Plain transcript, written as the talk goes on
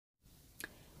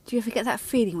Do you ever get that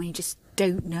feeling when you just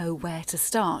don't know where to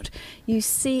start? You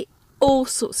see all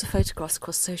sorts of photographs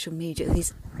across social media of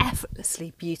these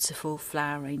effortlessly beautiful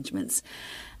flower arrangements,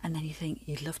 and then you think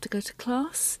you'd love to go to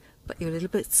class, but you're a little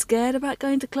bit scared about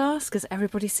going to class because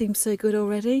everybody seems so good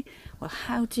already. Well,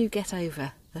 how do you get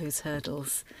over those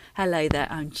hurdles? Hello there,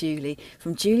 I'm Julie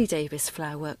from Julie Davis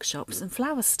Flower Workshops and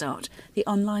Flower Start, the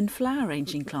online flower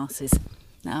arranging classes.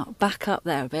 Now, back up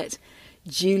there a bit.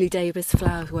 Julie Davis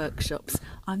Flower Workshops.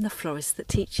 I'm the florist that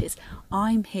teaches.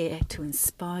 I'm here to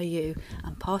inspire you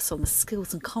and pass on the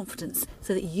skills and confidence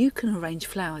so that you can arrange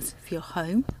flowers for your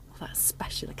home or that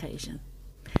special occasion.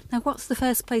 Now, what's the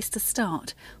first place to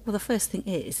start? Well, the first thing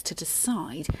is to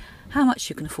decide how much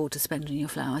you can afford to spend on your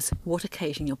flowers, what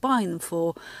occasion you're buying them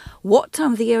for, what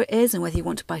time of the year it is, and whether you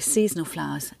want to buy seasonal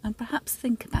flowers, and perhaps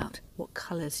think about what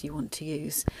colours you want to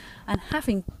use. And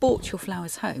having bought your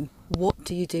flowers home, what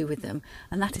do you do with them?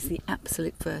 And that is the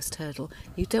absolute first hurdle.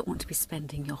 You don't want to be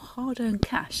spending your hard-earned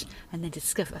cash and then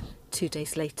discover 2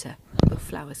 days later your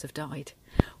flowers have died.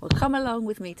 Well, come along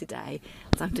with me today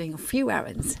as I'm doing a few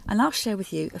errands, and I'll share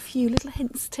with you a few little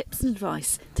hints, tips and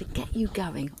advice to get you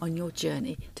going on your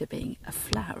journey to being a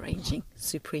flower arranging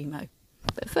supremo.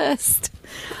 But first,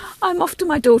 I'm off to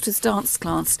my daughter's dance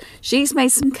class. She's made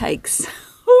some cakes.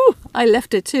 Ooh, I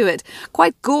left her to it,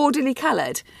 quite gaudily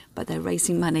coloured, but they're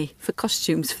raising money for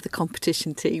costumes for the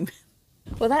competition team.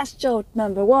 Well, that's job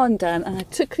number one done, and I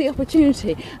took the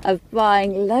opportunity of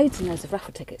buying loads and loads of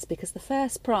raffle tickets because the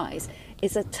first prize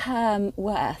is a term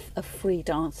worth of free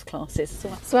dance classes.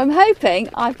 So I'm hoping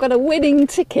I've got a winning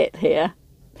ticket here.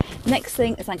 Next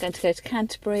thing is I'm going to go to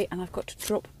Canterbury, and I've got to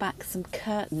drop back some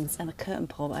curtains and a curtain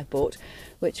pole I bought,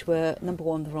 which were number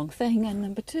one, the wrong thing, and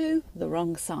number two, the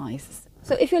wrong size.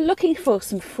 So if you're looking for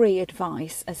some free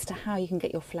advice as to how you can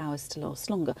get your flowers to last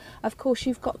longer, of course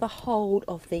you've got the whole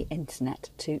of the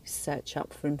internet to search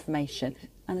up for information.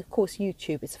 And of course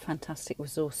YouTube is a fantastic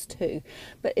resource too.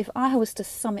 But if I was to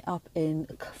sum it up in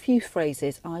a few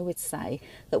phrases, I would say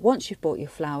that once you've bought your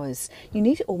flowers, you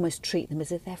need to almost treat them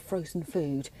as if they're frozen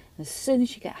food. And as soon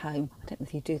as you get home, I don't know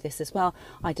if you do this as well,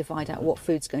 I divide out what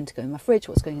food's going to go in my fridge,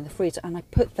 what's going in the freezer, and I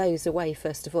put those away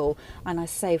first of all, and I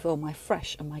save all my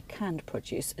fresh and my canned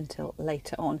produce until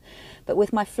later on. But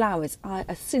with my flowers,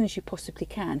 as soon as you possibly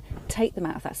can, take them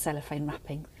out of that cellophane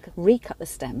wrapping, recut the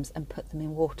stems and put them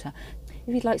in water.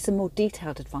 If you'd like some more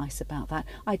detailed advice about that,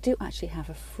 I do actually have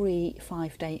a free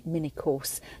 5-day mini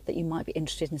course that you might be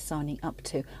interested in signing up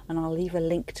to, and I'll leave a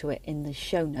link to it in the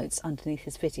show notes underneath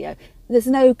this video. There's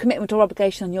no commitment or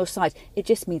obligation on your side. It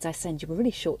just means I send you a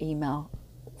really short email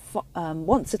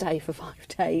once a day for 5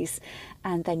 days,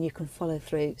 and then you can follow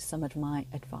through some of my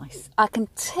advice. I can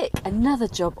tick another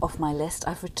job off my list.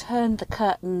 I've returned the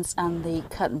curtains and the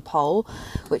curtain pole,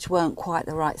 which weren't quite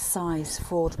the right size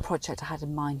for the project I had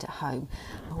in mind at home.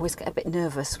 I always get a bit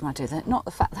nervous when I do that. Not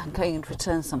the fact that I'm going to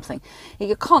return something.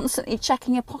 You're constantly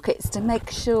checking your pockets to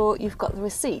make sure you've got the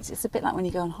receipts. It's a bit like when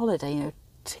you go on holiday, you know,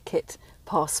 ticket,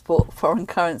 passport, foreign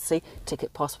currency,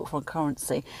 ticket, passport, foreign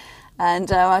currency.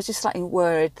 And I was just slightly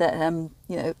worried that,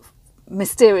 you know,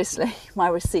 mysteriously my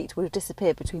receipt would have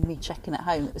disappeared between me checking at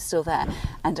home, it was still there,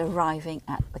 and arriving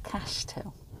at the cash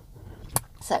till.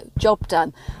 So, job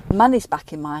done. Money's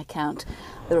back in my account.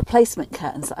 The replacement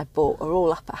curtains that I bought are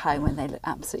all up at home and they look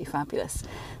absolutely fabulous.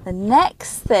 The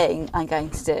next thing I'm going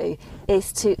to do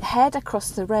is to head across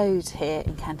the road here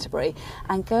in Canterbury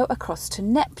and go across to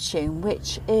Neptune,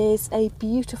 which is a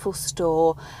beautiful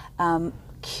store,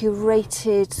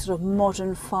 curated sort of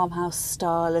modern farmhouse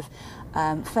style of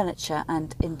furniture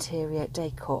and interior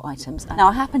decor items. Now,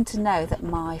 I happen to know that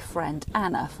my friend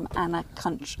Anna from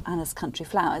Anna's Country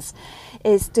Flowers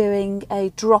is doing a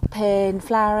drop-in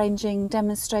flower arranging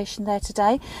demonstration there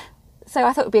today. So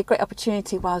I thought it would be a great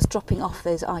opportunity while I was dropping off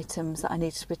those items that I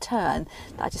needed to return,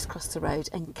 that I just crossed the road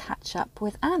and catch up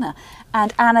with Anna.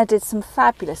 And Anna did some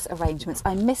fabulous arrangements.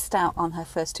 I missed out on her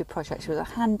first 2 projects. She was a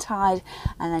hand-tied,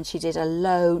 and then she did a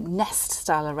low nest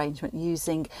style arrangement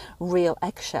using real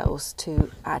eggshells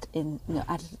to add in, you know,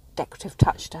 add a decorative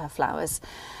touch to her flowers.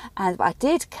 And I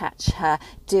did catch her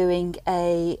doing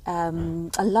a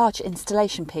large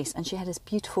installation piece, and she had this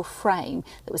beautiful frame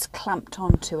that was clamped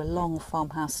onto a long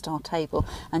farmhouse style table,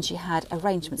 and she had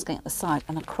arrangements going up the side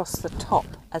and across the top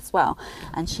as well,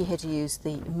 and she had used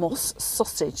the moss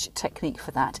sausage technique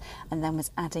for that, and then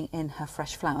was adding in her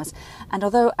fresh flowers. And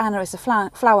although Anna is a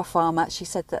flower farmer, she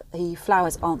said that the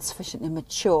flowers aren't sufficiently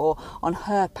mature on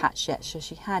her patch yet, so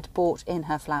she had bought in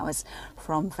her flowers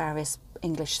from various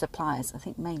English suppliers, I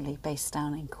think mainly based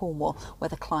down in Cornwall, where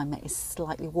the climate is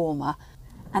slightly warmer.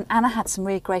 And Anna had some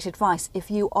really great advice. If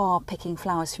you are picking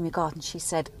flowers from your garden, she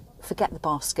said, forget the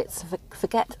baskets,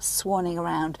 forget swanning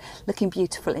around looking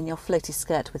beautiful in your floaty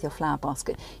skirt with your flower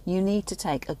basket. You need to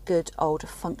take a good old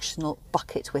functional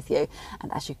bucket with you,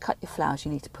 and as you cut your flowers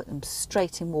you need to put them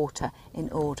straight in water in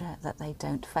order that they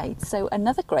don't fade. So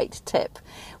another great tip,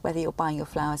 whether you're buying your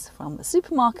flowers from the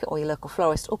supermarket or your local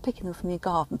florist or picking them from your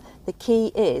garden, the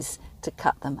key is to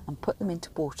cut them and put them into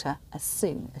water as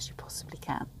soon as you possibly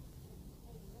can.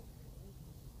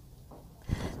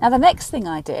 Now the next thing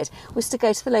I did was to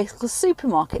go to the local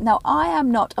supermarket. Now I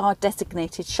am not our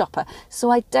designated shopper,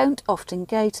 so I don't often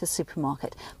go to the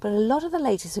supermarket, but a lot of the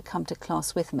ladies who come to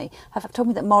class with me have told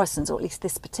me that Morrison's, or at least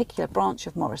this particular branch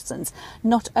of Morrison's,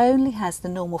 not only has the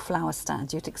normal flower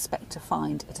stand you'd expect to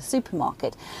find at a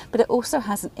supermarket, but it also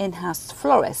has an in-house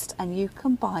florist, and you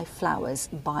can buy flowers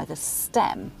by the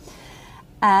stem.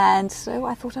 And so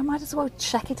I thought I might as well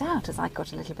check it out as I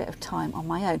got a little bit of time on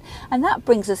my own. And that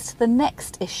brings us to the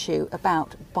next issue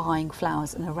about buying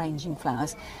flowers and arranging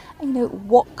flowers. You know,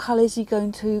 what colours are you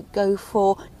going to go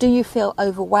for? Do you feel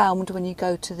overwhelmed when you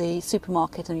go to the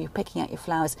supermarket and you're picking out your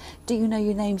flowers? Do you know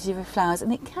your names of your flowers?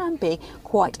 And it can be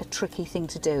quite a tricky thing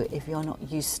to do if you're not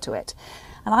used to it.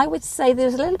 And I would say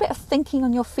there's a little bit of thinking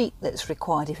on your feet that's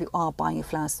required if you are buying your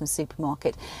flowers from the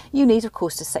supermarket. You need, of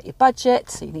course, to set your budget.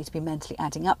 So you need to be mentally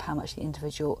adding up how much the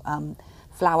individual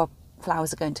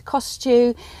flowers are going to cost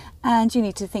you. And you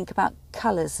need to think about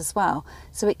colours as well.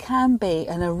 So it can be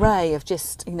an array of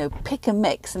just, you know, pick and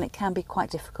mix, and it can be quite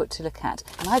difficult to look at.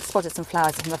 And I'd spotted some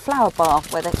flowers in the flower bar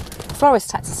where the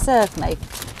florist had to serve me.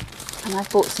 And I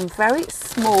bought some very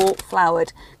small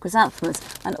flowered chrysanthemums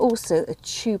and also a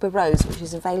tuber rose, which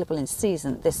is available in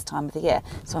season at this time of the year.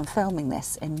 So I'm filming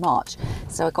this in March.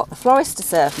 So I got the florist to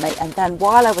serve me, and then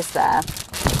while I was there,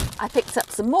 I picked up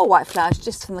some more white flowers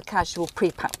just from the casual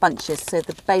pre-packed bunches. So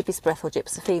the baby's breath or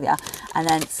gypsophilia, and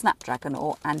then snapdragon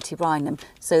or antirrhinum.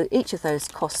 So each of those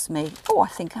cost me, I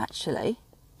think actually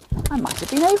I might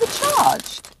have been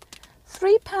overcharged.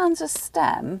 £3 a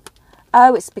stem.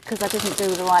 Oh, it's because I didn't do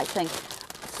the right thing.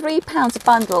 £3 a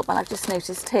bundle, but I've just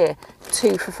noticed here,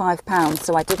 2 for £5,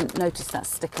 so I didn't notice that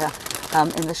sticker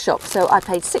in the shop. So I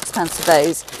paid £6 for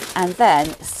those, and then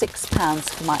 £6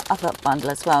 for my other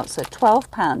bundle as well, so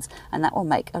 £12, and that will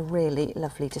make a really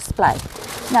lovely display.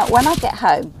 Now, when I get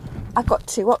home, I've got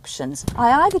two options.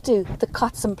 I either do the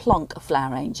cut and plonk of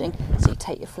flower arranging, so you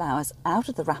take your flowers out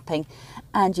of the wrapping,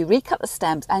 and you recut the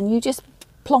stems, and you just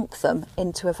plonk them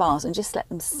into a vase and just let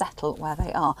them settle where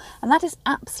they are, and that is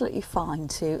absolutely fine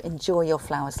to enjoy your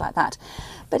flowers like that.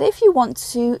 But if you want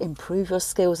to improve your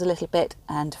skills a little bit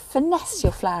and finesse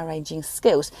your flower arranging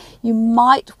skills, you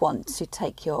might want to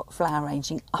take your flower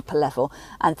arranging up a level,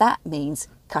 and that means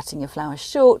cutting your flowers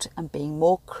short and being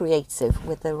more creative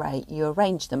with the way you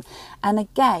arrange them. And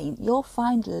again, you'll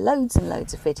find loads and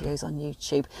loads of videos on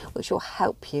YouTube which will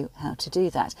help you how to do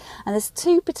that. And there's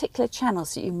two particular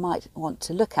channels that you might want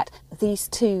to look at. These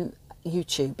two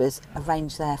YouTubers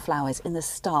arrange their flowers in the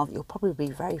style that you'll probably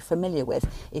be very familiar with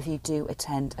if you do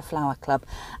attend a flower club,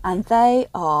 and they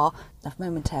are, I've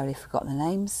momentarily forgotten the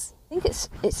names. I think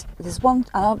there's one,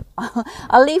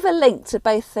 I'll leave a link to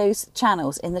both those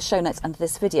channels in the show notes under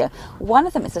this video. One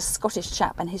of them is a Scottish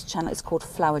chap, and his channel is called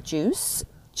Flower Juice,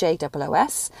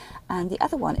 JOOS, and the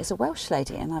other one is a Welsh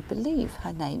lady, and I believe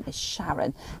her name is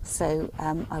Sharon. So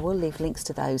I will leave links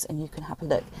to those, and you can have a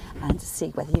look and see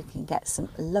whether you can get some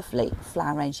lovely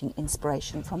flower arranging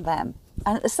inspiration from them.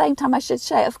 And at the same time, I should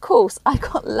say, of course, I've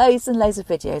got loads and loads of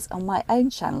videos on my own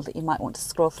channel that you might want to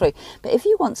scroll through. But if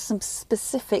you want some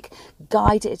specific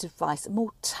guided advice,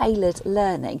 more tailored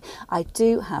learning, I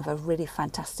do have a really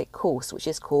fantastic course which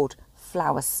is called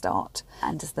Flower Start,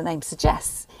 and as the name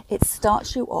suggests, it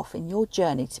starts you off in your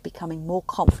journey to becoming more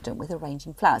confident with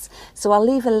arranging flowers. So I'll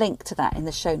leave a link to that in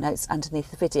the show notes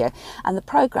underneath the video, and the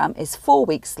programme is 4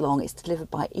 weeks long. It's delivered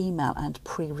by email and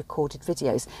pre-recorded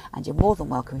videos, and you're more than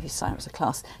welcome, if you sign up to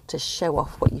class, to show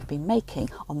off what you've been making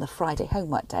on the Friday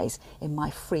homework days in my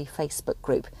free Facebook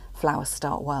group, Flower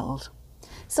Start World.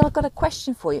 So I've got a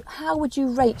question for you. How would you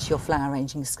rate your flower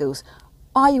arranging skills?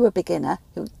 Are you a beginner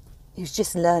who's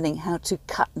just learning how to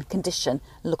cut and condition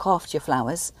and look after your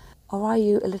flowers? Or are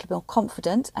you a little more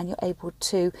confident and you're able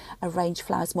to arrange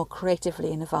flowers more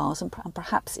creatively in a vase and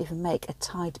perhaps even make a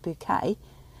tied bouquet?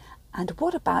 And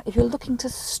what about if you're looking to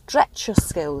stretch your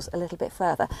skills a little bit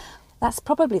further? That's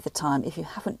probably the time, if you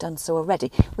haven't done so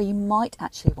already, where you might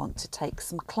actually want to take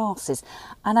some classes.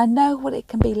 And I know what it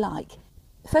can be like.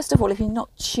 First of all, if you're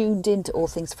not tuned into all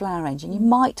things flower arranging, you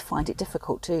might find it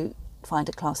difficult to find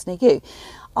a class near you.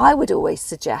 I would always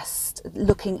suggest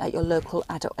looking at your local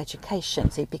adult education,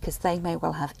 because they may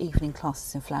well have evening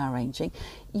classes in flower arranging.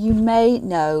 You may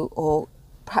know, or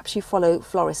Perhaps you follow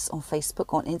florists on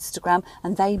Facebook or on Instagram,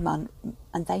 and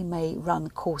they may run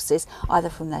courses either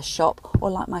from their shop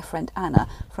or, like my friend Anna,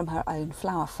 from her own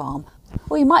flower farm.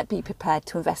 Or you might be prepared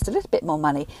to invest a little bit more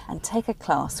money and take a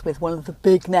class with one of the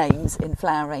big names in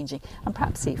flower arranging, and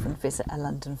perhaps even visit a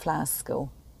London flower school.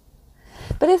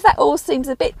 But if that all seems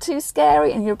a bit too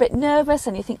scary and you're a bit nervous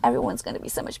and you think everyone's going to be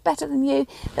so much better than you,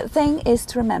 the thing is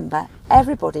to remember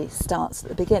everybody starts at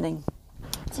the beginning.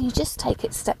 So you just take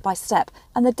it step by step,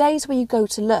 and the days where you go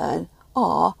to learn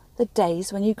are the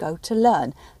days when you go to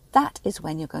learn. That is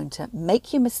when you're going to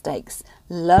make your mistakes,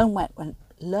 learn what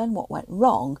went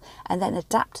wrong, and then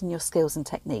adapt in your skills and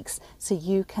techniques so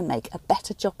you can make a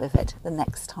better job of it the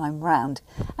next time round.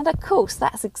 And of course,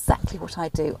 that's exactly what I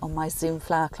do on my Zoom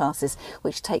flower classes,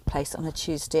 which take place on a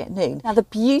Tuesday at noon. Now, the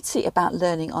beauty about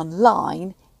learning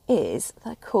online is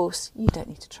that, of course, you don't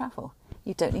need to travel.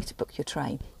 You don't need to book your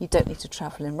train. You don't need to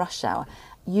travel in rush hour.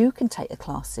 You can take the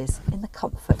classes in the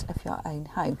comfort of your own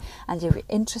home. And if you're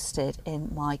interested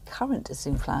in my current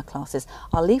Zoom flower classes,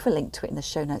 I'll leave a link to it in the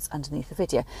show notes underneath the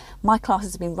video. My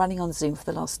classes have been running on Zoom for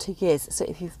the last 2 years, so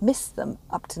if you've missed them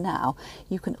up to now,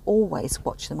 you can always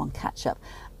watch them on catch up,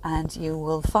 and you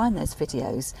will find those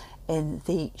videos in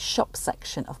the shop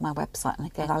section of my website. And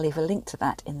again, I'll leave a link to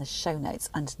that in the show notes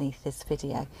underneath this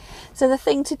video. So the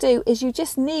thing to do is you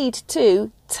just need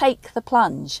to take the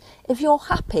plunge. If you're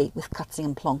happy with cutting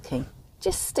and plonking,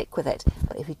 just stick with it.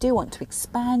 But if you do want to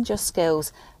expand your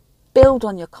skills, build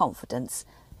on your confidence,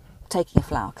 taking a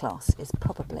flower class is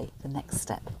probably the next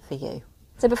step for you.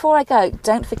 So before I go,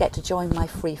 don't forget to join my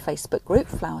free Facebook group,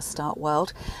 Flower Start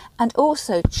World, and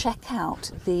also check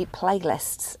out the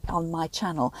playlists on my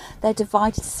channel. They're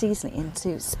divided seasonally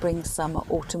into spring, summer,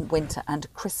 autumn, winter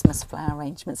and Christmas flower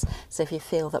arrangements. So if you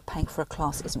feel that paying for a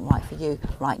class isn't right for you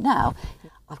right now,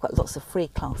 I've got lots of free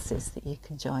classes that you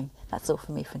can join. That's all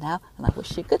from me for now, and I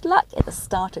wish you good luck at the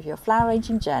start of your flower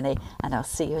arranging journey, and I'll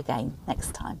see you again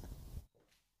next time.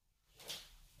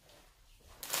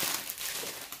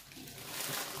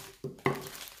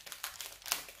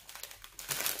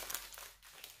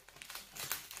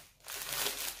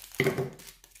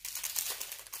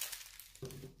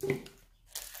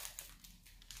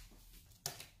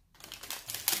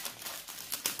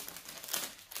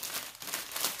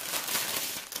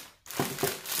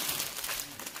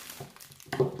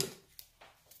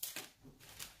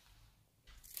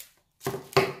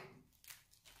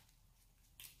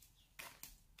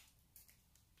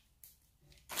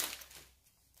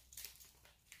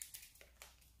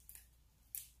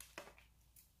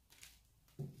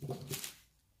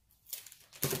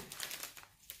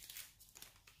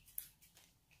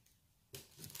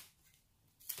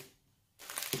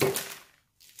 You